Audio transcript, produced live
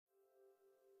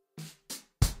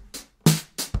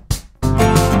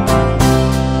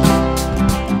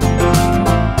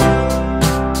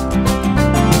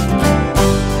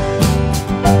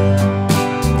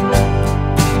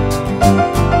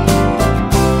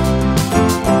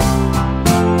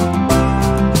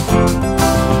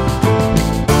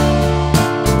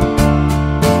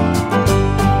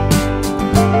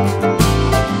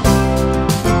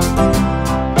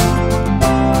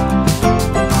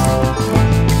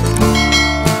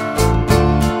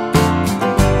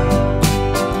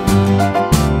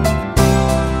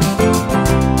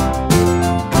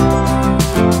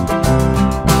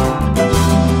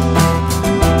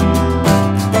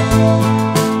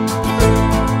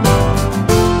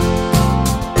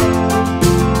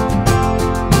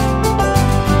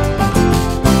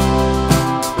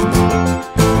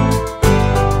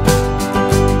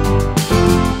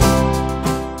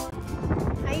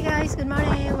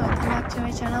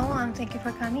Hello, thank you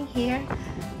for coming here.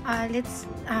 Let's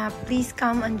please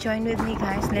come and join with me,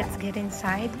 guys. Let's get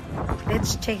inside.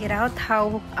 Let's check it out.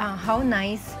 How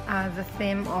nice the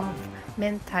theme of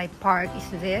Mentai Park is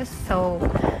this. So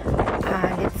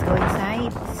let's go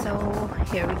inside. So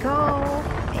here we go,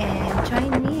 and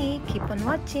join me. Keep on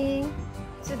watching.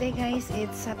 Today, guys,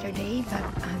 it's Saturday, but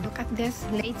look at this.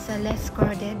 It's less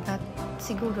crowded, but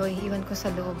siguro iwan ko sa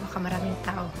loob, baka maraming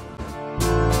tao.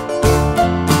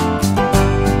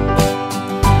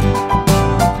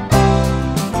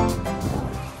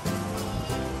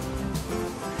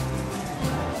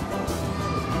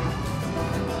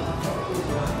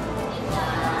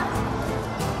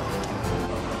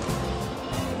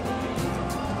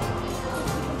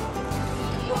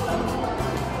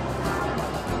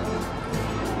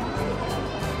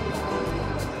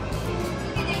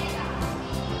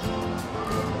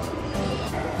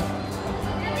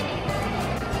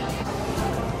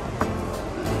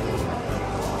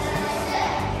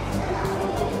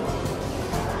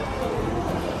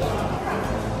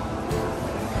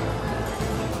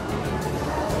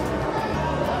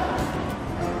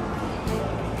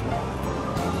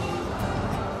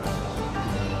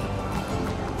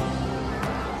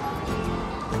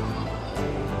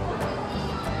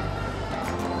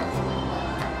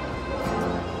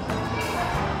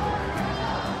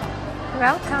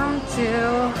 Welcome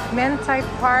to Mentai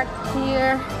Park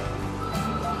here.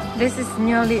 This is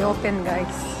newly open, guys.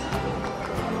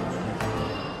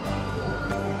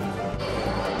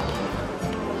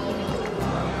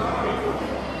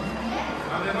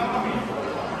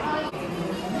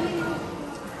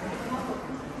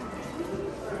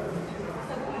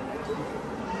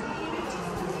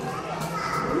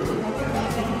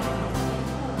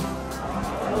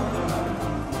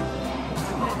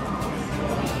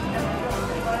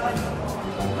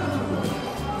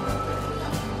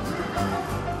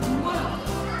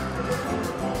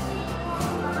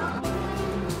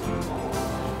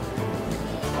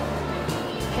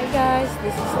 Guys,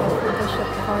 this is the photo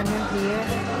shop corner here.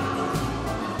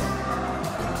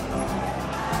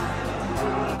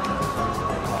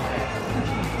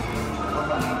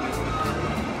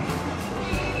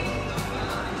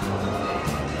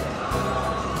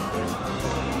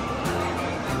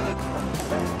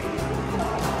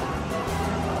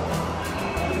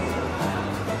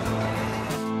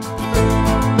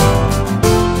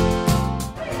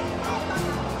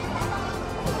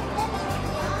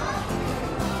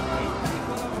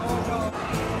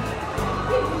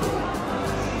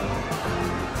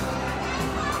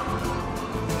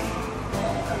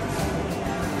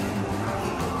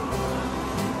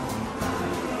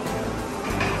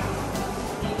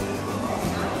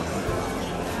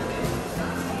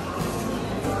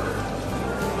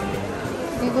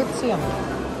 이거지?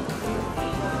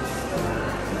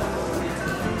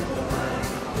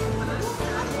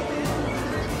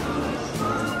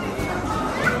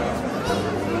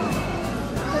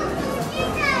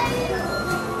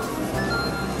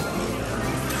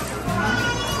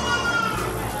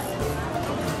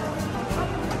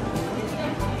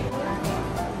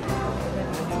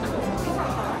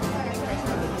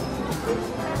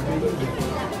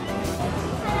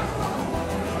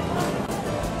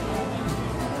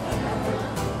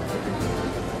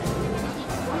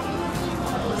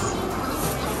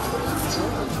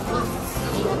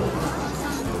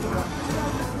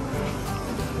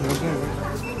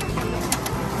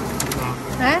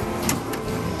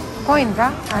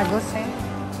 코인가? 아, 글쎄.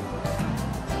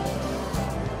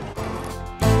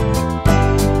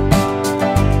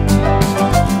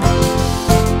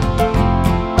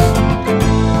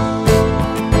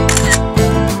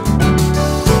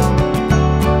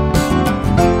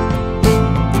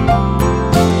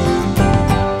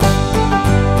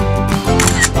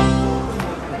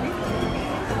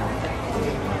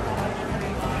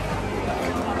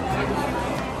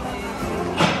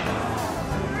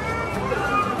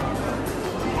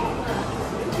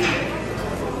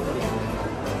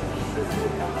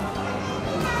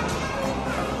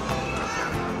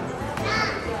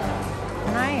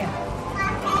 나야.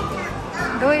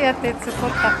 どうやって作った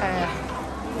かや。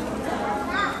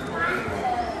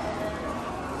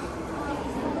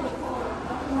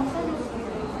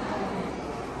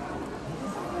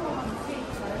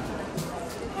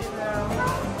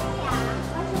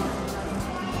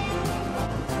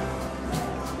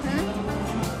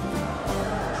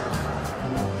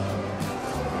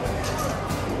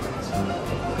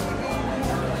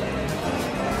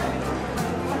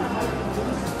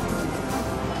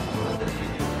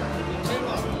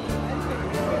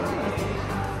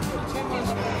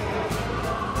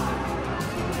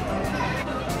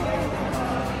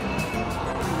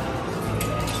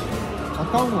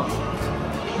So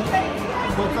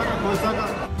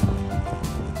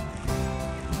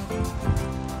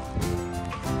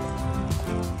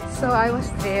I was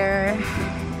there.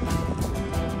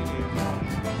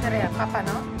 Nariya, Papa,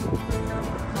 no?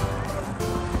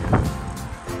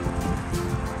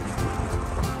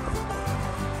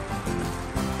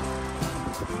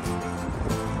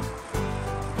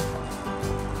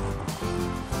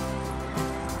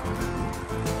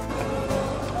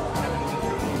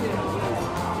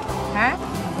 Huh?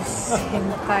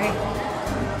 Mentai.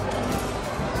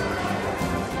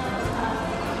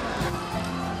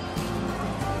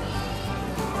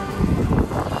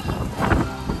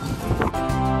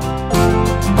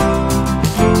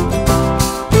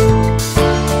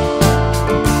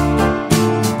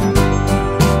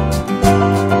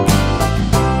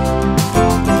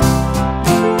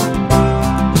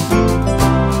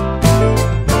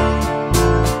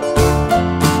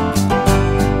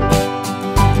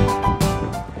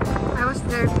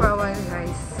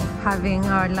 Having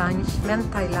our lunch,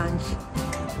 Mentai lunch.